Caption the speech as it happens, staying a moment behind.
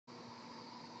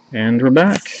And we're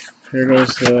back. Here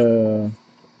goes the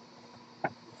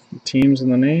teams and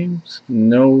the names.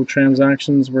 No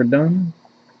transactions were done.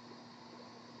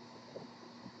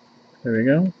 There we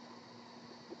go.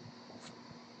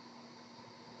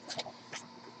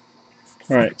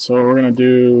 Alright, so we're going to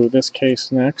do this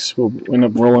case next. We'll end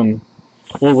up rolling.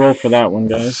 We'll roll for that one,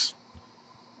 guys.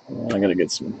 I got to get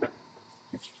some.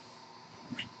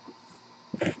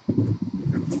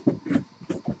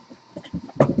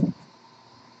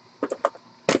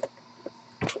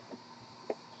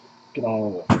 Get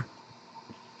all of it.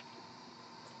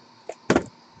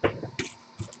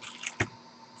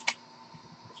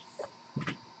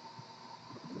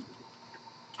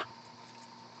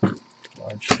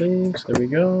 Large sleeves, there we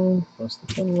go. Plus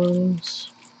the fun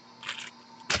ones.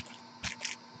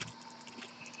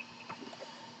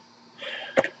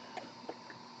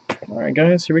 Alright,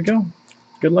 guys, here we go.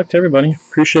 Good luck to everybody.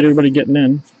 Appreciate everybody getting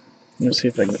in. Let me see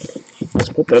if I can. Let's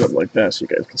put that up like that so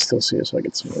you guys can still see it so I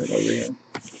get some right over here.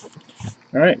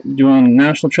 Alright, doing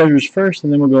National Treasures first,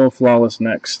 and then we'll go Flawless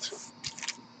next.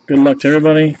 Good luck to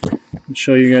everybody. I'll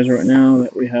show you guys right now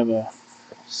that we have a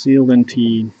sealed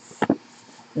NT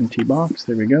box.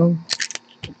 There we go.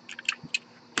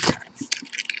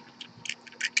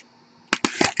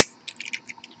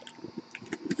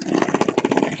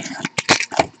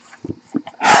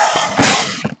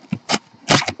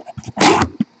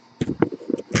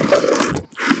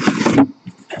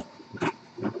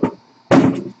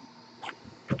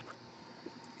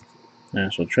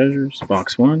 National Treasures,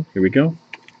 box 1. Here we go.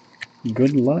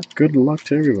 Good luck to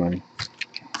everybody.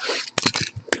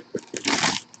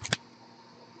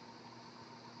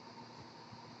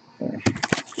 There.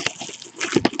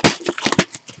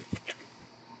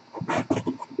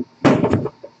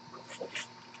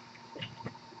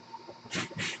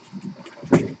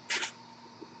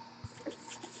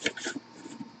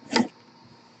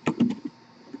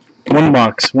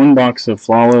 One box of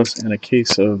Flawless and a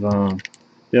case of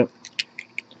yep,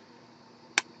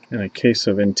 and a case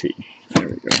of NT. There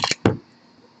we go.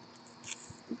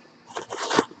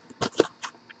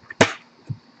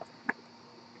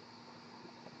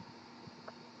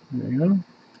 There we go.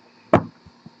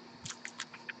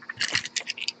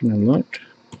 And then look.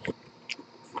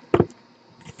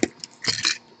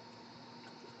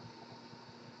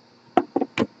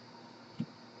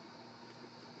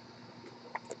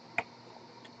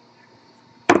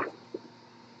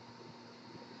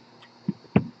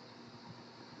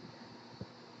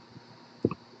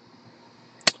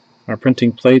 Our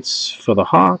printing plates for the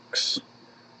Hawks,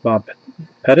 Bob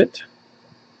Pettit,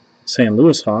 St.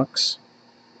 Louis Hawks.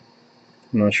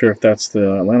 I'm not sure if that's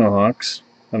the Atlanta Hawks.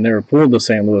 I've never pulled the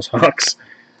St. Louis Hawks.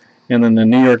 And then the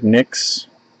New York Knicks,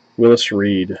 Willis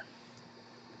Reed.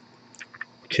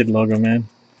 Kid logo, man.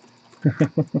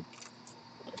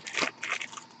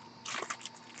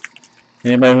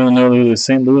 Anybody want to know who the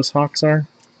St. Louis Hawks are?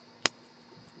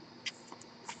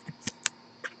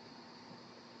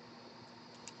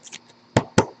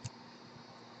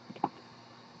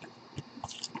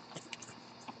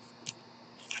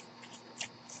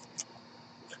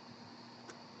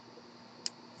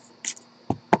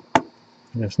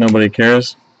 If nobody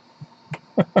cares.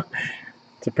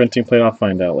 It's a printing plate. I'll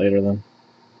find out later then.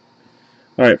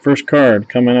 Alright, first card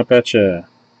coming up at you.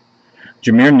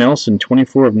 Jameer Nelson,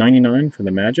 24 of 99 for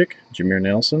the Magic. Jameer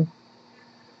Nelson.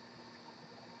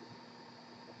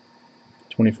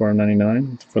 24 of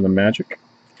 99 for the Magic.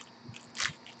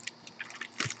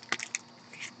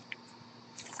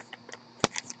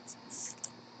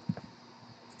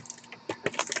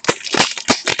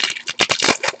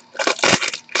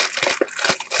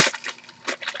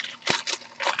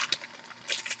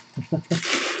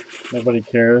 Nobody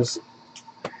cares.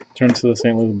 Turns to the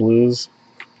St. Louis Blues.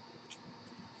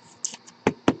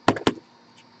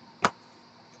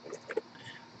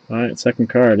 Alright, second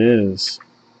card is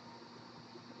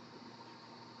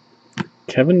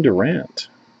Kevin Durant.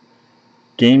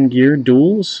 Game Gear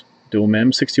Duels. Dual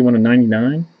Mem, 61 of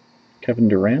 99. Kevin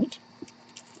Durant.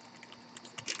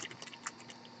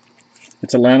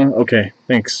 It's Atlanta? Okay,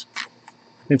 thanks.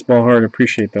 It's ball hard.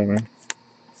 Appreciate that, man.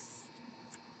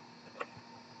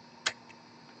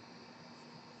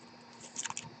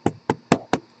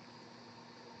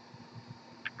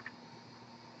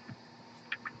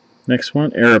 Next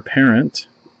one, Heir Apparent.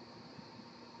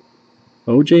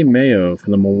 OJ Mayo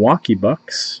for the Milwaukee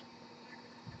Bucks.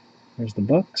 There's the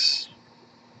Bucks.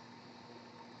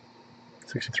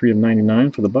 63 of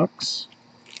 99 for the Bucks.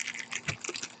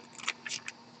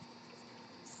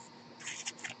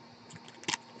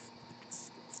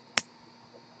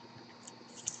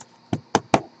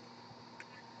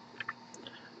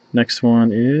 Next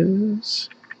one is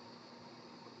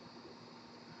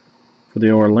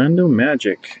the Orlando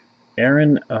Magic,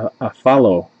 Aaron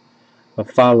Afalo.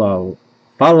 Follow.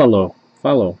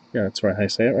 Yeah, that's right. I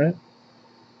say it right.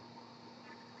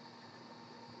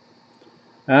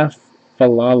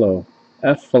 Afalalo.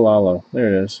 There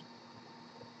it is.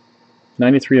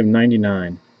 93 of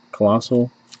 99.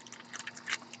 Colossal.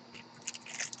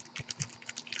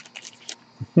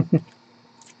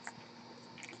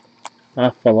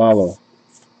 Afalalo.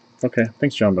 Okay,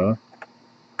 thanks, John Boa.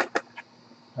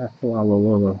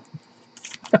 Afalalo.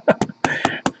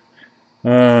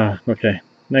 Okay.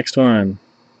 Next one.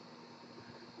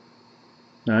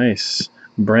 Nice.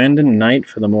 Brandon Knight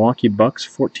for the Milwaukee Bucks,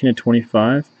 14 of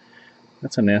 25.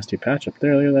 That's a nasty patch up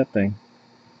there. Look at that thing.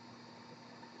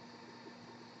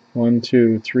 1,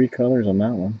 2, 3 colors on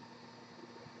that one.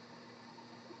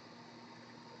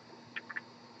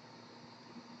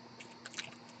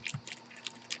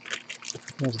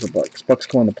 There's the Bucks. Bucks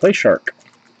going to play Shark.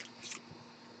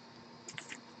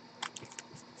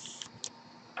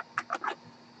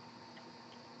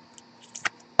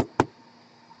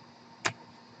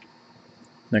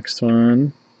 Next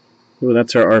one. Oh,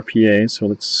 that's our RPA, so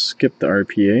let's skip the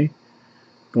RPA.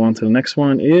 Go on to the next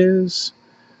one is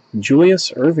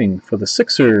Julius Erving for the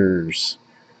Sixers.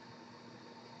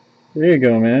 There you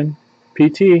go, man.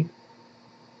 PT.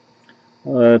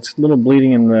 It's a little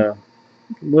bleeding in the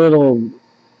little,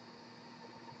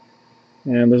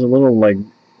 and there's a little like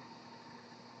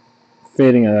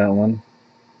fading of that one.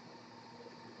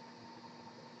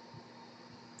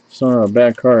 It's not a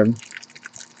bad card.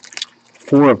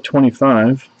 4 of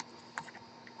 25.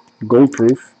 Gold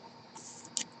proof.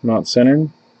 Not centered.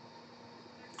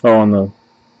 Oh, on the.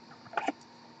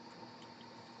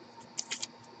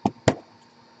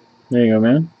 There you go,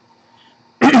 man.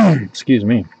 Excuse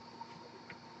me.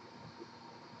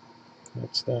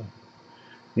 That's the.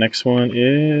 Next one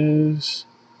is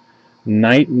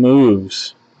Night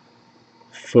Moves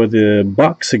for the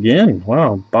Bucks again.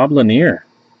 Wow, Bob Lanier.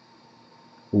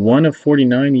 1 of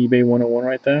 49, eBay 101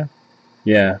 right there.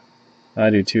 Yeah,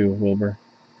 I do too, Wilbur.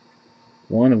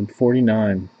 1 of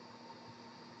 49.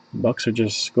 Bucks are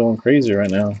just going crazy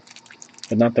right now.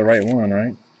 But not the right one,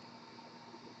 right?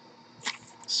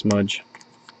 Smudge.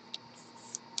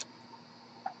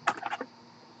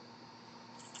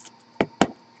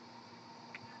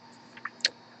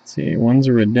 Let's see, one's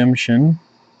a redemption.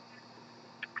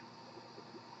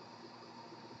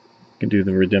 Can do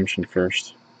the redemption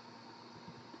first.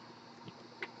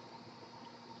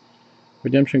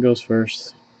 Redemption goes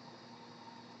first.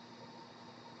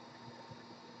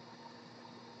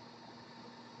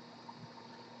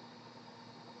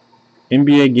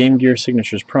 NBA Game Gear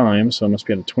Signatures Prime, so it must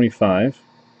be at a 25.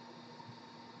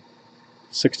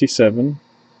 67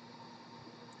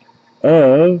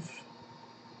 of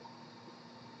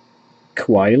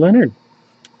Kawhi Leonard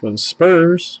for the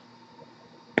Spurs.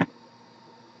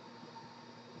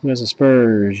 Who has the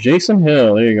Spurs? Jason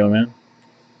Hill. There you go, man.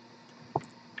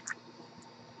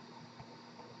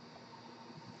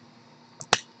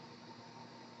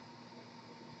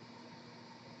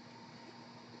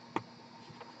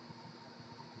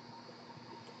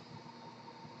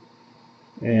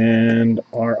 And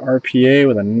our RPA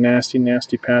with a nasty,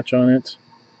 nasty patch on it.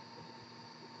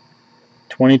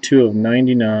 22 of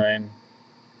 99.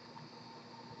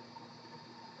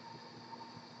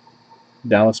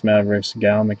 Dallas Mavericks,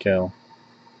 Gal McHale.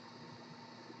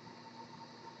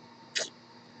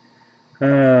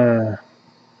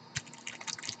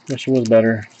 Wish it was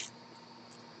better.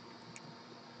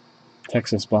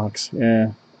 Texas box,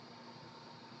 yeah.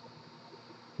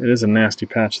 It is a nasty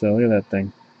patch, though. Look at that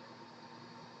thing.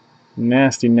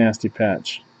 Nasty, nasty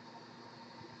patch.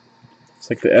 It's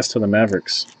like the S to the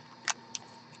Mavericks.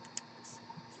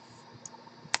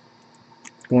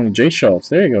 Going to Jay Schultz.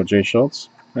 There you go, Jay Schultz.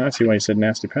 Now I see why you said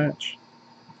nasty patch.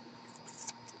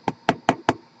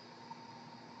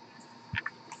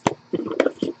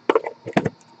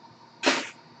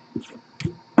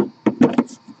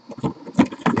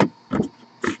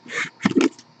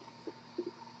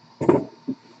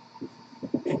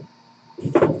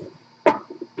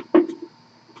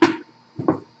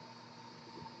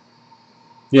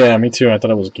 Yeah, me too. I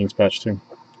thought it was a King's patch too.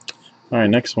 Alright,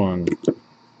 next one.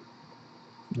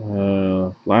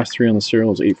 Last 3 on the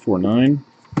serial is 849.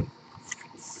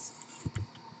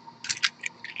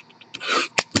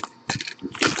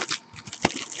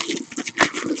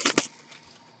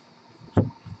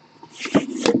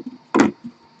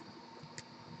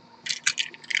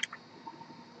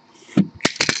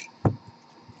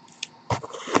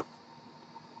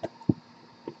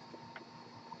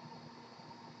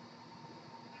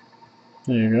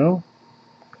 There you go.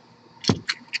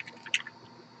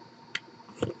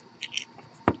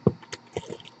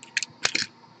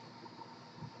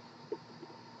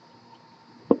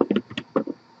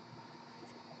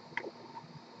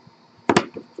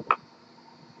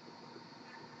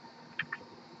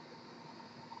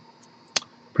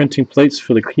 Printing plates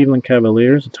for the Cleveland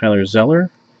Cavaliers, Tyler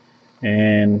Zeller.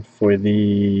 And for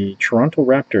the Toronto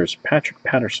Raptors, Patrick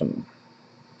Patterson.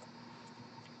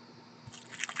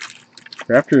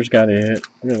 Raptors got a hit.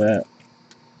 Look at that.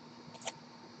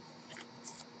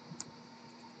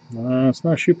 It's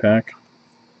not a shoe pack.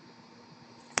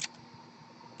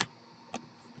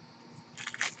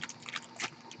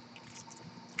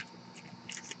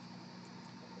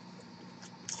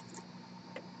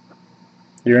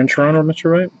 You're in Toronto,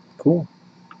 Mr. Wright? Cool.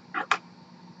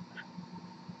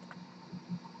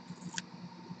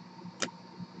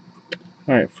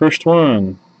 Alright, first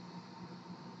one.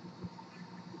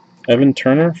 Evan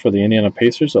Turner for the Indiana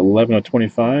Pacers,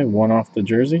 11/25, one off the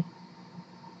jersey.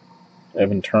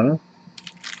 Evan Turner.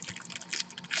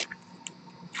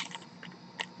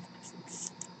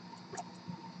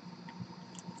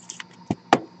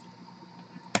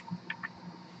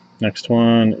 Next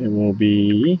one, it will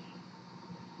be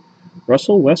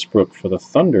Russell Westbrook for the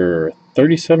Thunder,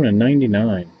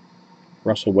 37/99.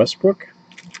 Russell Westbrook.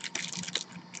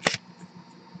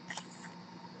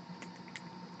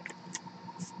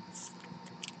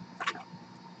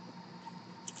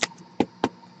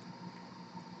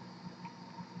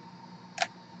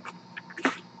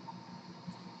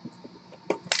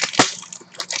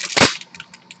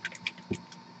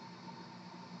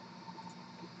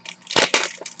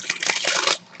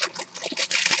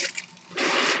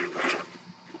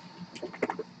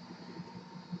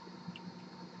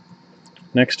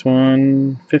 Next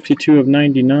one,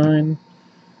 52/99.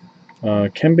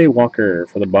 Kemba Walker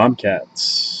for the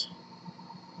Bobcats.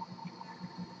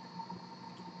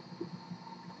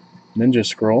 Ninja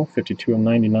Scroll,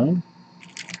 52/99.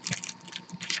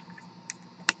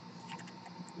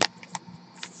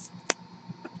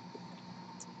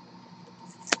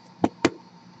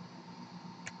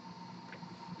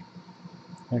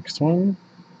 Next one.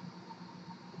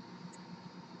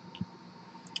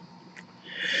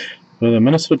 For the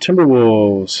Minnesota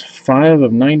Timberwolves,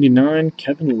 5/99,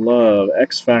 Kevin Love,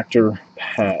 X Factor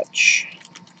patch.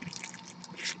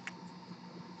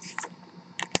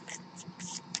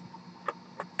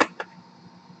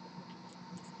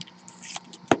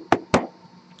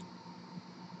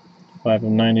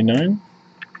 $5/99.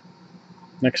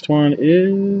 Next one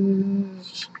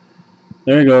is,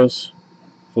 there it goes,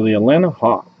 for the Atlanta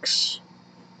Hawks.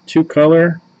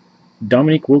 2-color,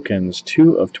 Dominique Wilkins,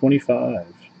 2/25.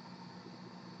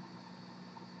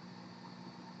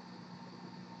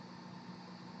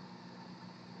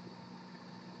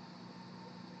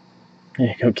 There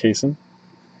you go, Kaysen.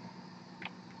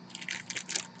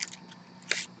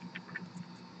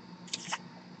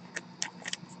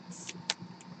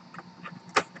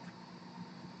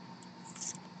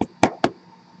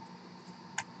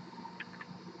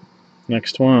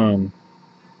 Next one.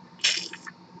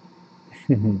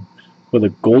 For the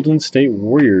Golden State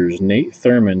Warriors, Nate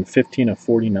Thurman,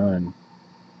 15/49.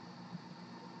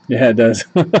 Yeah, it does.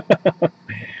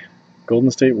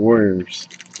 Golden State Warriors.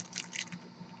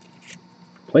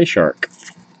 Play Shark.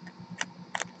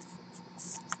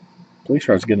 Play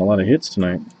Shark's getting a lot of hits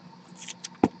tonight.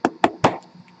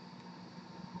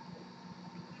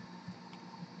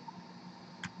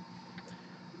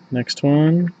 Next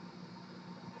one.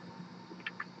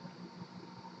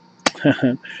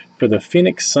 For the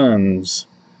Phoenix Suns,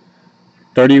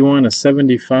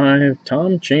 31/75,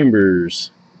 Tom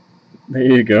Chambers. There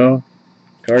you go.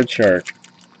 Card Shark.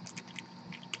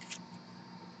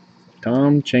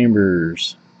 Tom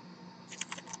Chambers.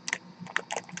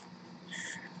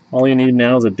 All you need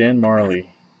now is a Dan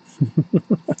Marley.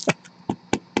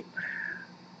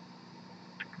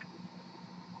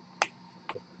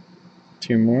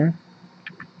 Two more.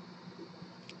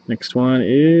 Next one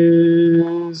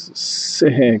is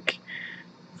sick.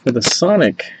 For the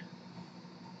Sonic,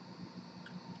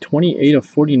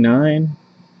 28/49,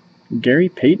 Gary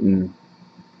Payton.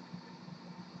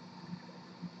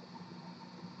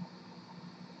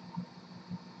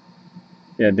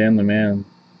 Yeah, Dan the Man.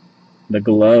 The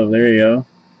glove, there you go.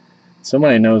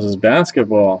 Somebody knows his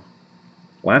basketball.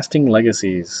 Lasting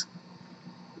Legacies.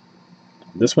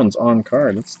 This one's on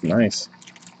card. That's nice.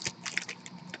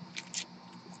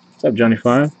 What's up, Johnny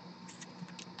 5?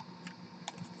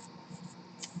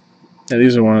 Yeah,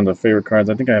 these are one of the favorite cards.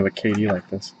 I think I have a KD like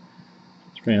this.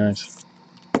 It's pretty nice.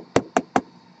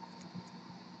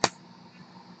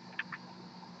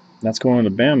 That's going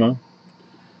to Bama.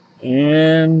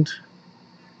 And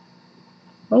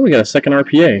oh, we got a second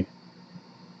RPA.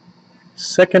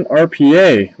 Second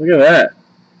RPA. Look at that.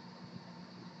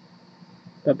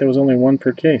 Thought there was only one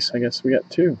per case. I guess we got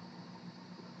two.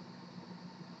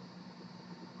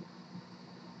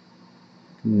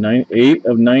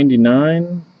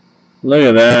 8/99. Look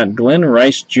at that. Glenn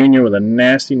Rice Jr. with a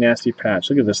nasty, nasty patch.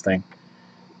 Look at this thing.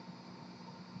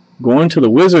 Going to the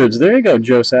Wizards. There you go,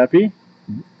 Joe Sappy.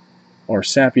 Or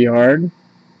Sappy Hard.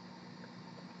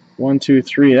 1, 2,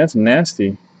 3. That's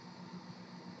nasty.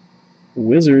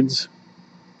 Wizards.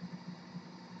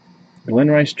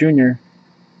 Glenn Rice Jr.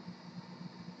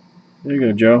 There you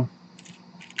go, Joe.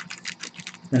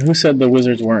 And who said the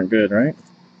Wizards weren't good, right?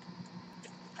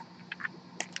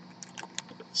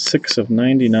 6 of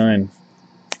 99.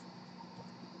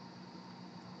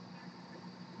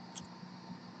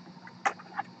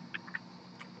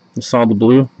 You saw the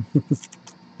blue?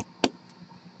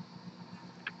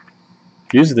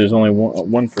 Usually there's only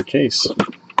one per case.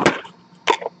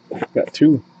 Got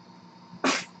 2.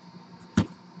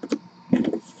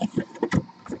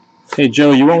 Hey,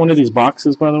 Joe, you want one of these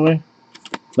boxes, by the way?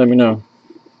 Let me know.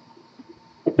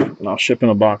 And I'll ship in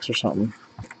a box or something.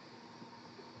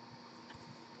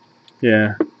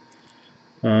 Yeah.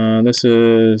 This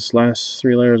is, last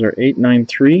 3 letters are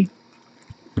 893.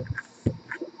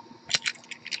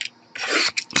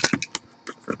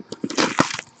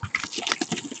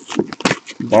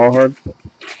 Ball hard.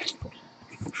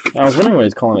 I was wondering why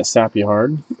he's calling it Sappy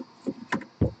Hard.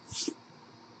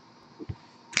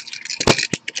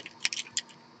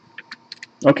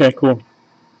 Okay, cool.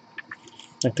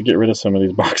 I have to get rid of some of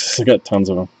these boxes. I got tons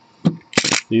of them.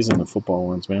 These are the football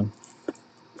ones, man.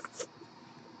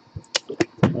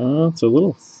 It's a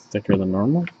little thicker than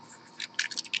normal.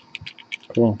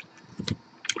 Cool.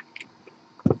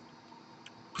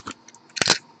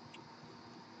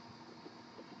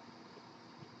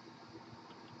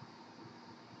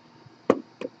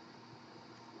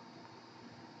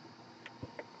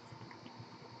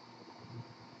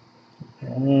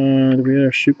 Do we have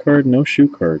a shoe card? No shoe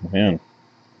card, man.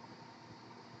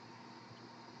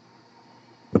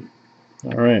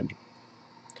 All right.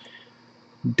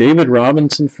 David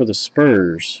Robinson for the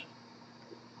Spurs.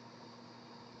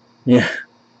 Yeah,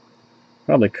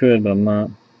 probably could, but I'm not.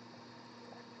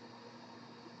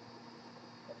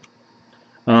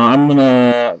 I'm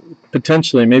gonna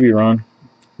potentially, maybe Ron.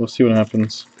 We'll see what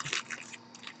happens.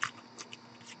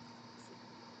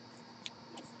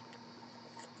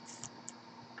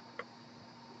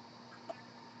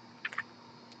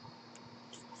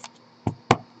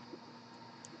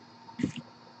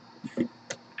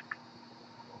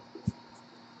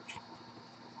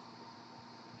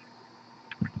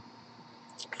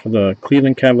 For the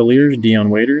Cleveland Cavaliers, Dion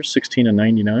Waiters, 16 of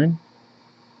 99.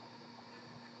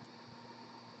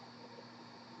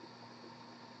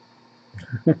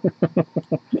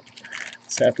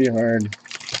 Sappy Hard.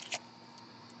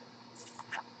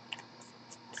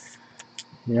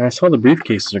 Yeah, I saw the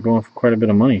briefcases are going for quite a bit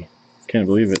of money. Can't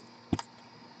believe it.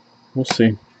 We'll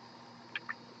see.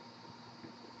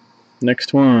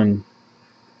 Next one.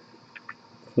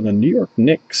 For the New York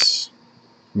Knicks,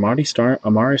 Amari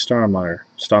Stoudemire,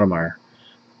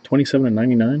 27 of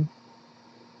 99.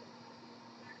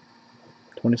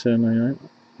 27 of 99.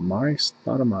 Amari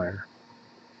Stoudemire.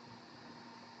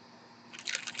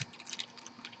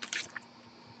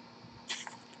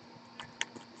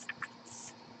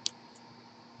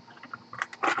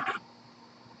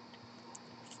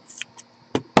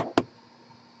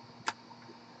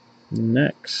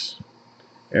 Next,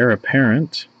 heir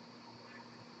apparent,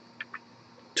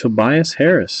 Tobias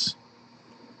Harris,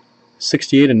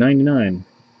 68 of 99.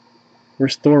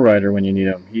 Where's Thor Rider when you need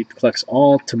him? He collects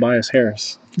all Tobias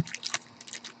Harris.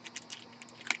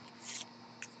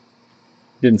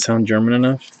 Didn't sound German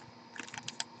enough.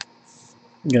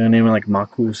 You gotta name it like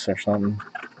Marcus or something.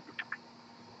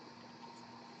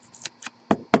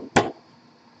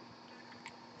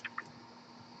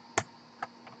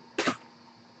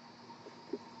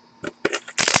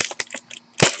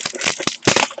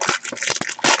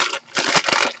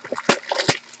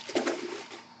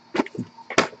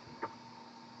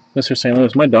 Mr. St.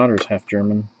 Louis, my daughter's half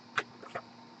German,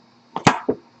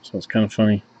 so it's kind of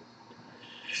funny.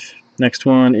 Next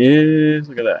one is,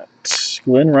 look at that,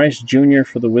 Glenn Rice Jr.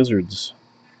 for the Wizards.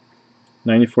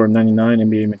 94 of 99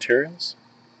 NBA materials.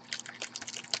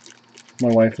 My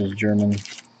wife is German.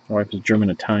 My wife is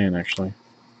German-Italian, actually.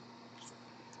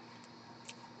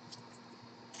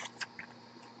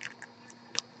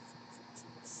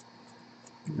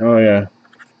 Oh, yeah.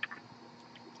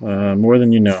 More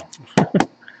than you know.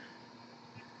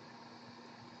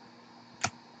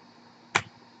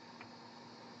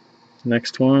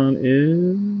 Next one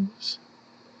is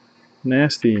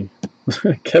nasty.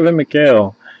 Kevin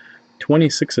McHale,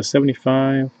 26 of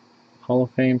 75, Hall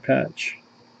of Fame patch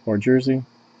or jersey.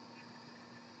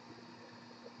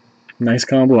 Nice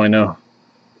combo, I know.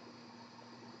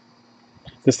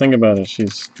 Just think about it.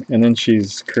 She's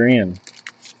Korean.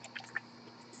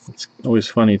 It's always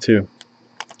funny too.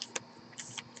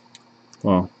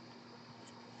 Well,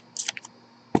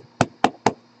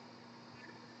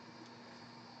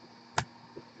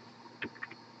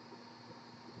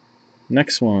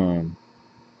 next one.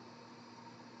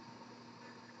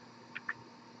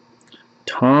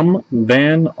 Tom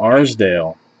Van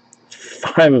Arsdale,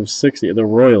 5 of 60. The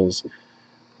Royals.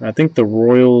 I think the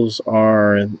Royals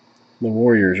are the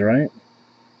Warriors, right?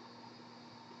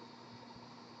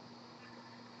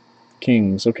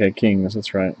 Kings. Okay, Kings.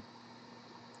 That's right.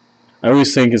 I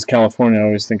always think it's California. I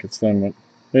always think it's them. But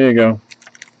there you go.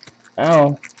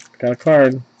 Ow. Got a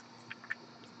card.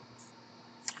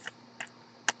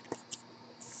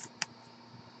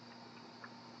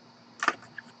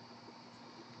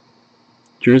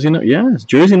 Jersey number. Yeah, it's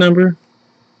jersey number.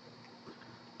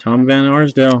 Tom Van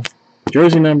Arsdale.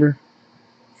 Jersey number.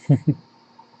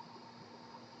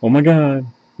 Oh my God.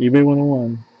 eBay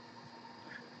 101.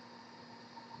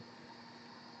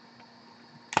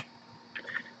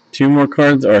 Three more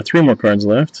cards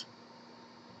left.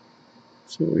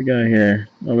 Let's see what we got here.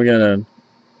 Oh, we got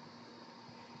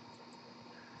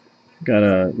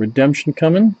a redemption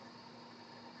coming.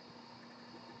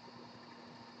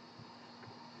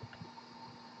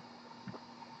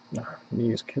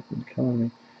 These kept calling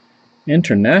me.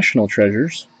 International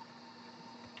treasures.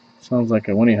 Sounds like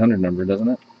a 1-800 number, doesn't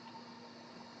it?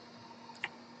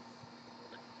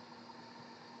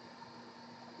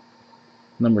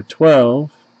 Number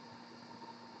 12.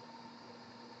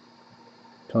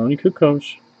 Tony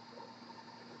Kukoc.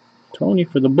 Tony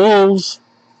for the Bulls.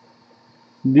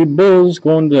 The Bulls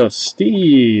going to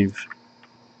Steve.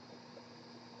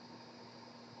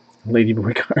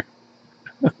 Ladyboy card.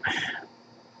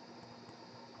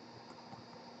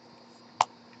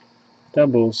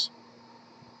 Doubles.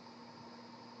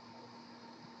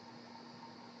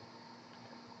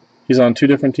 He's on 2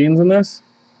 different teams in this?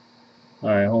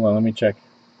 Alright, hold on, let me check.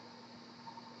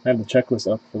 I have the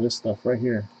checklist up for this stuff right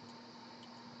here.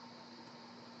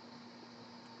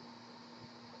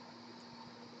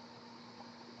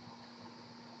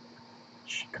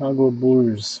 Chicago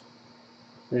Bulls.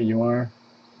 There you are.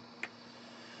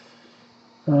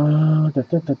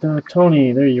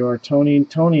 Tony, there you are, Tony.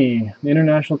 Tony, the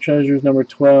International Treasures number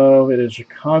 12. It is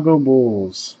Chicago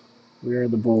Bulls. We are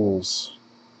the Bulls.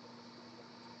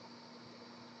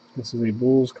 This is a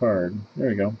Bulls card. There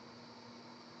we go.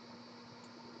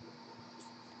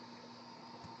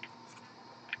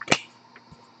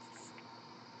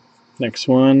 Next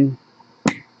one.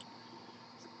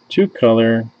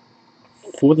 2-color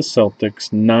for the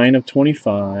Celtics. 9 of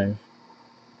 25.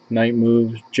 Night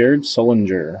moves. Jared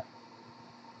Sullinger.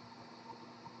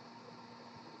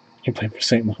 He played for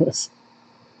St. Louis.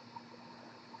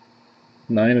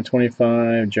 9 of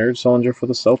 25. Jared Sullinger for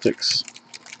the Celtics.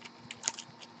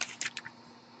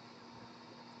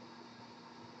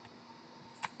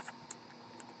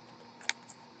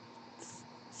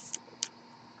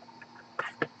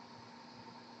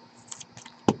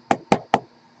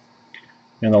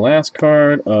 And the last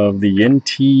card of the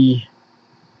Yenti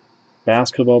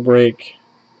basketball break,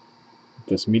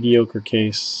 this mediocre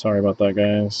case, sorry about that,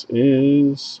 guys,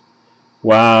 is,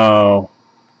 wow,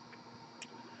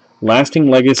 Lasting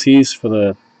Legacies for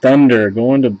the Thunder,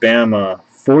 going to Bama,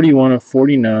 41 of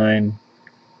 49,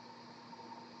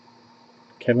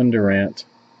 Kevin Durant.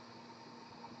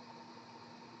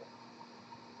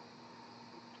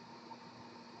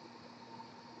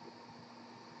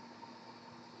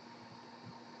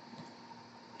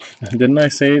 Didn't I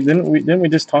say? Didn't we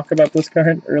just talk about this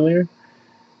card earlier?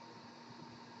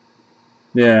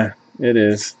 Yeah, it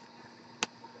is.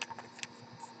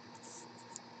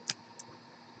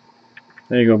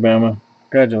 There you go, Bama.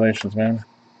 Congratulations, man.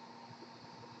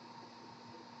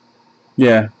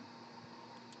 Yeah.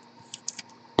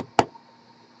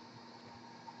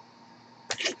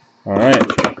 All right.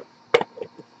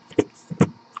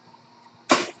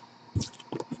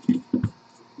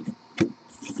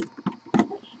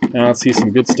 Now let's see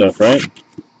some good stuff, right?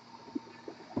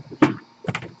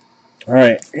 All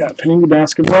right, we got Panini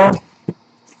Basketball,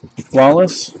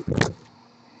 Flawless.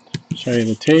 Show you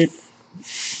the tape.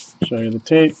 Show you the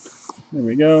tape. There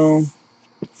we go.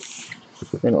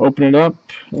 We're going to open it up,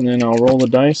 and then I'll roll the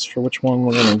dice for which one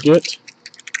we're going to get.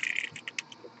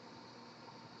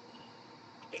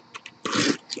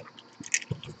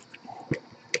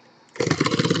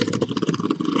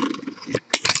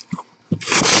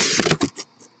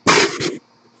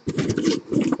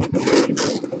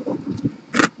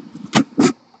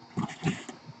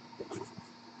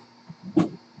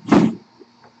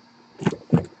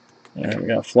 There we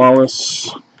got Flawless.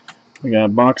 We got a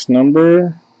box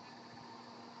number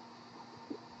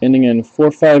ending in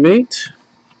 458.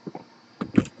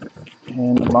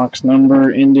 And a box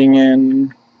number ending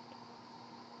in,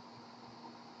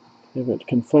 if it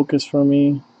can focus for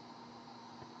me,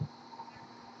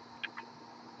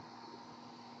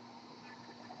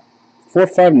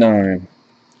 459.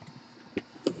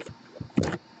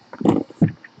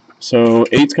 So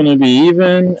 8's going to be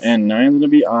even, and 9's going to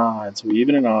be odd. So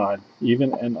even and odd.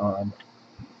 Even and odd.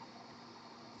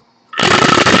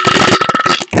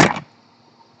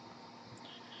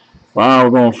 Wow, we're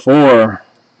going 4.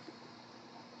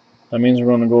 That means we're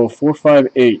going to go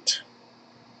 458.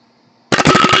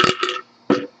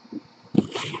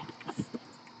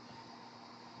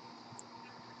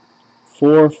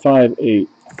 458.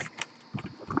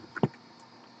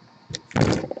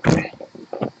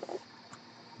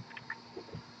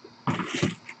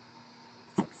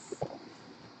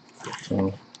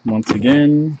 So once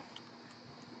again,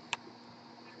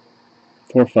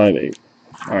 458.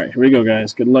 All right, here we go,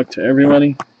 guys. Good luck to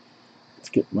everybody. Let's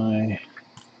get my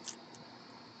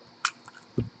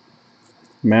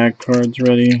mag cards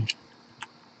ready.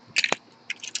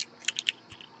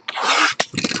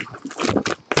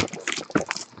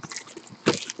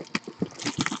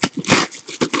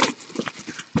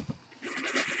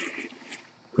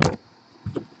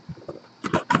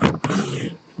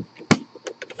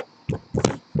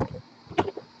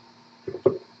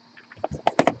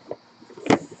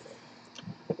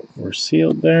 We're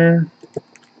sealed there.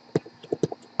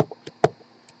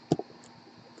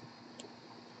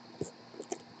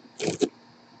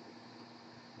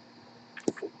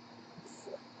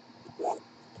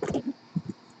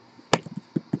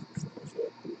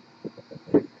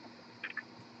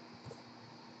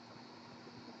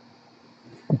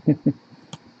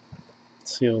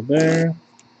 Sealed there.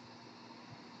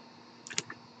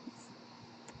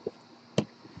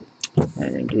 All right,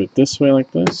 we're going to do it this way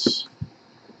like this.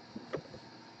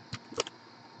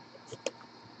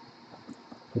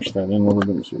 Push that in a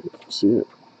little bit so you can see it.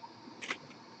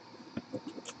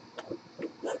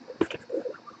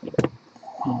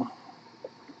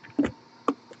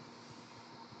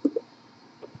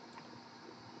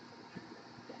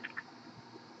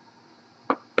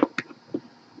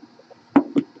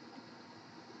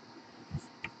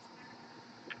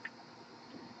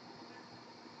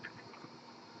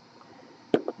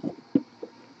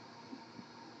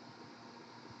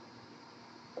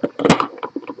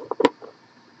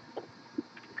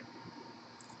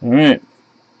 All right,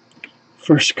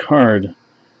 first card.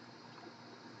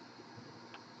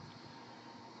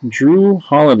 Drew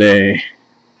Holiday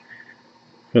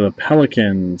for the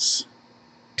Pelicans.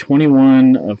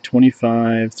 21 of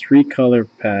 25, 3-color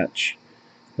patch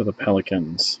for the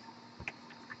Pelicans.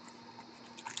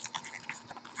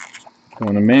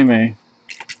 Going to May.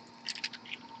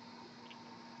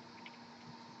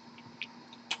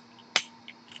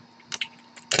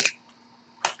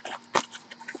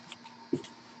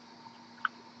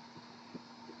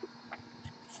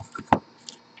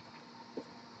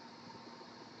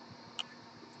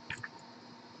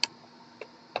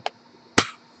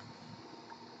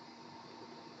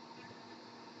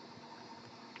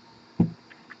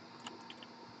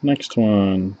 Next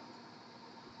one.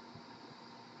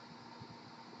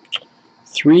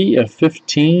 3 of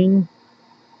 15.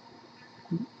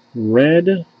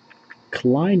 Red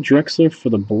Clyde Drexler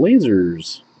for the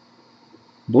Blazers.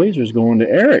 Blazers going to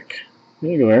Eric.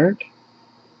 There you go, Eric.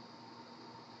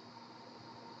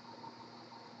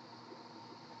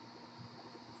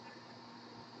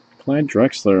 Clyde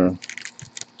Drexler.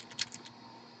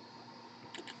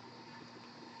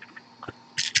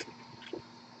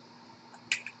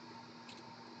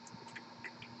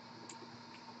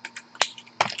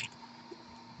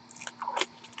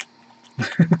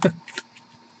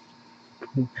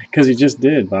 Because he just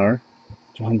did, Bauer.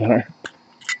 John Bauer.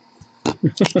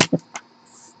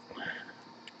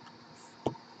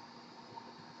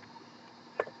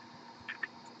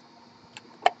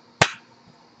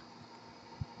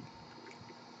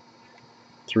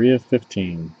 Three of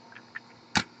 15.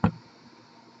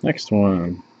 Next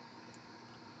one.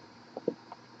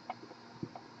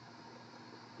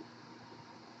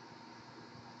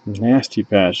 Nasty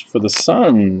patch for the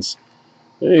Suns.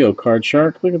 There you go, Card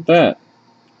Shark. Look at that.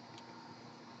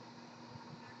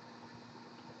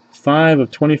 5 of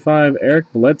 25,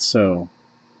 Eric Bledsoe.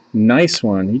 Nice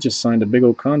one. He just signed a big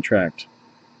old contract.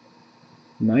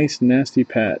 Nice, nasty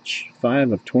patch.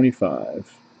 5 of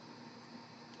 25.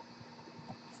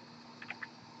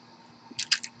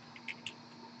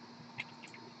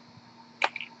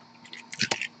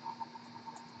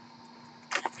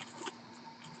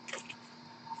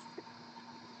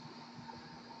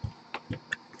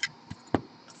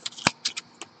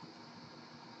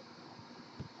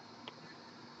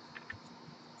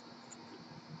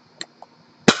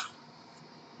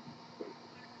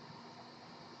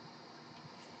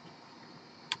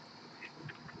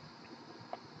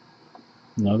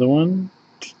 Another one.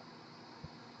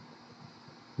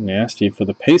 Nasty for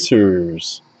the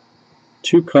Pacers.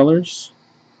 2 colors.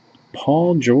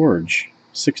 Paul George.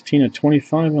 16 of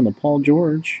 25 on the Paul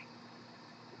George.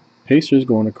 Pacers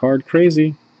going to card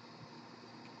crazy.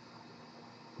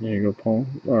 There you go, Paul.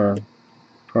 Or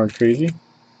card crazy.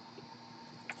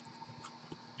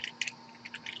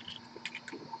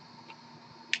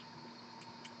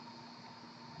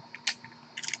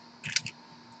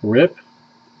 Rip.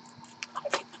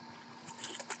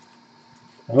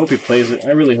 I hope he plays it.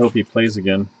 I really hope he plays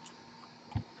again.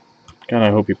 God,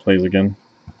 I hope he plays again.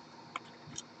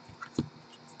 It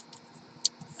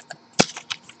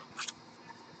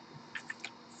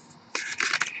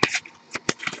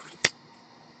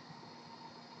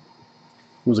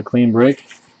was a clean break.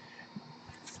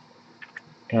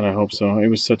 God, I hope so. He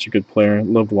was such a good player. I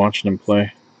loved watching him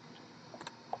play.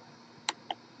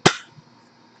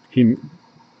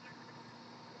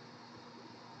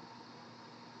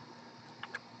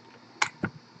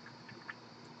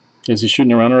 Is he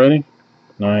shooting around already?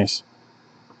 Nice.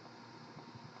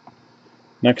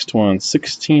 Next one,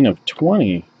 16 of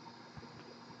 20.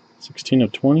 16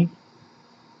 of 20.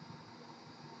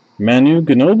 Manu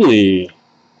Ginobili.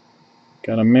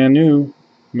 Got a Manu.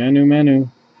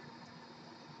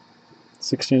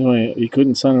 16 of 20. He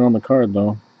couldn't sign it on the card,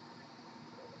 though.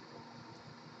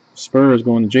 Spurs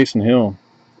going to Jason Hill.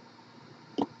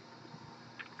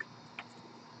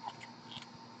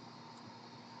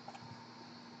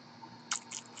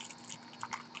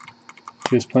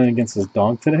 He was playing against his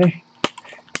dog today?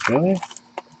 Really?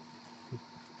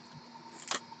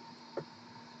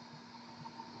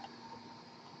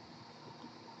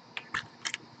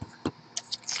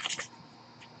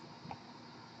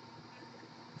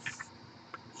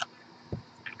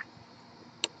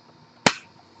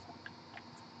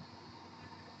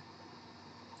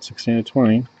 $16 to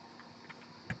 $20.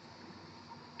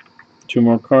 2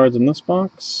 more cards in this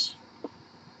box.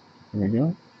 There we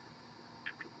go.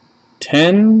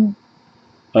 10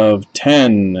 of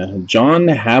 10. John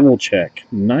Havlicek.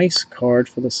 Nice card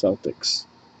for the Celtics.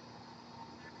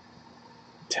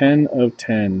 10 of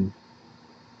 10.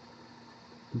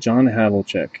 John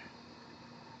Havlicek.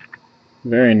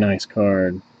 Very nice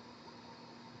card.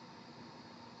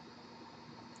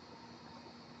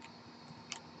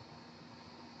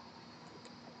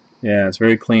 Yeah, it's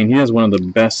very clean. He has one of the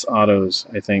best autos,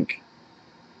 I think.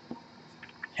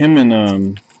 Him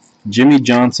and Jimmy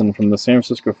Johnson from the San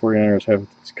Francisco 49ers have a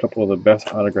couple of the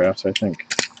best autographs, I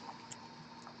think.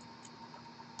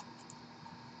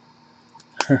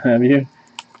 Have you?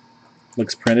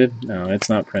 Looks printed? No, it's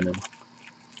not printed.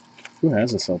 Who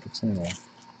has the Celtics anyway?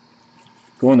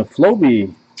 Going to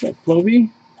Floby. What's up,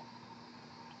 Floby?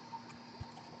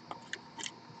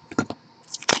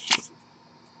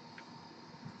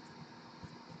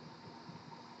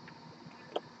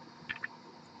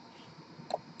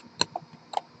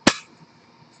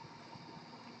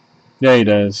 Yeah, he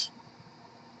does.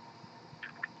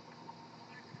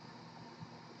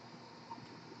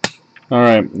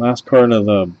 Alright, last card of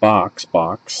the box.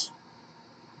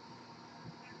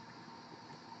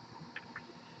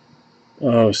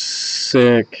 Oh,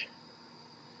 sick.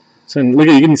 So look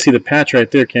at, you can see the patch right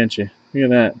there, can't you? Look at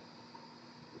that.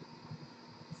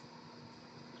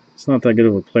 It's not that good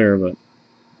of a player, but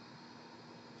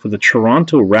for the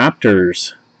Toronto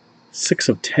Raptors, 6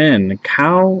 of 10,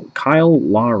 Kyle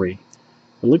Lowry.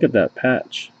 But look at that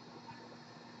patch.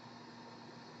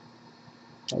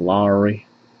 Lowry,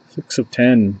 6 of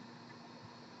 10.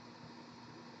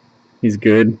 He's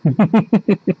good.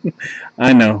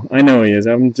 I know he is.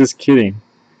 I'm just kidding.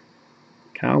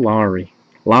 Kyle Lowry.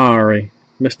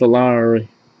 Mr. Lowry.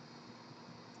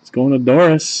 It's going to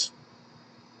Doris.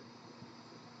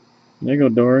 There you go,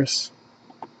 Doris.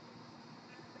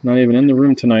 Not even in the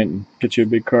room tonight and get you a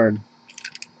big card.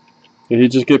 Did he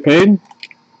just get paid?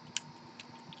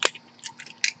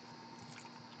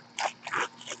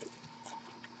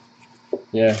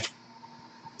 Yeah.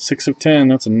 6 of 10.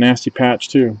 That's a nasty patch,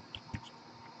 too.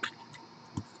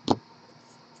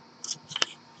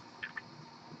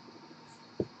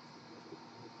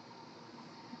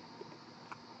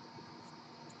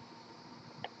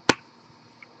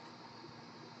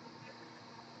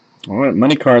 Alright,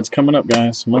 money cards coming up,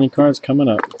 guys. Money cards coming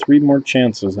up. 3 more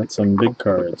chances at some big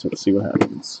cards. Let's see what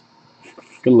happens.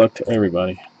 Good luck to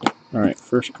everybody. Alright,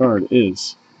 first card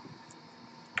is...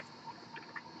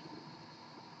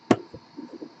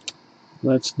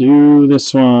 Let's do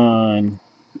this one.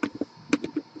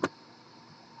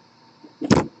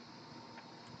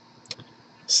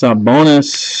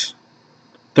 Sabonis.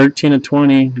 13 of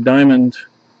 20. Diamond.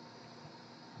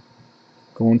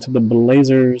 Going to the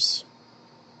Blazers.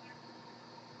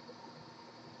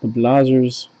 The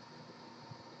Blazers.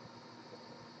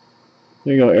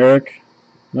 There you go, Eric.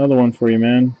 Another one for you,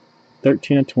 man.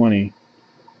 13 of 20.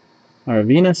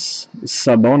 Arvinas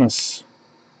Sabonis.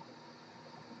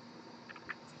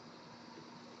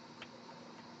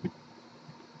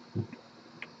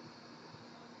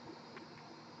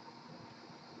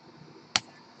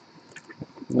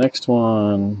 Next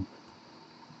one.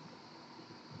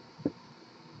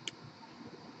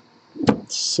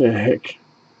 Sick.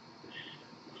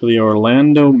 For the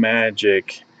Orlando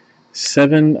Magic.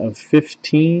 7 of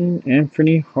 15.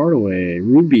 Anthony Hardaway.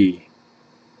 Ruby.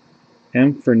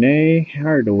 Anthony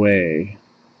Hardaway.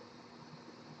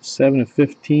 7 of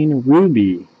 15.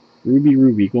 Ruby.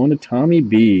 Ruby. Going to Tommy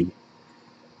B.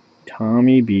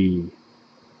 Tommy B.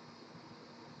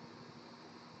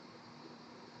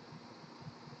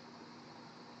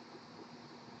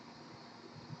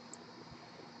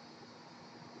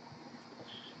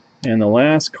 And the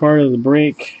last card of the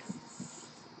break.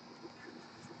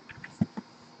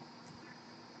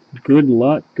 Good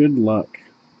luck.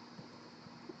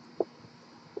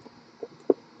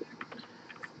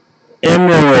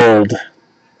 Emerald.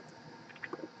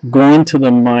 Going to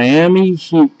the Miami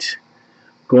Heat.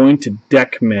 Going to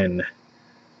Deckman.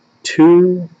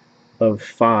 2 of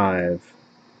 5.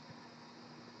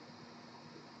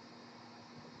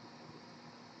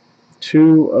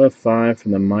 2 of 5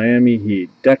 from the Miami Heat.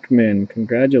 Deckman,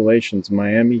 congratulations,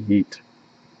 Miami Heat.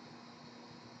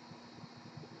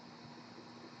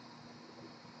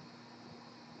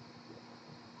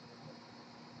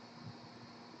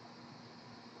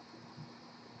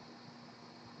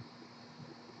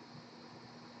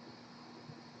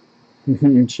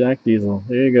 Shaq Diesel.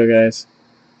 There you go, guys.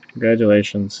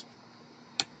 Congratulations.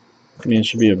 I mean, it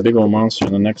should be a big old monster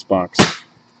in the next box.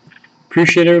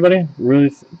 Appreciate everybody.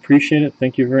 Really appreciate it.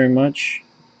 Thank you very much.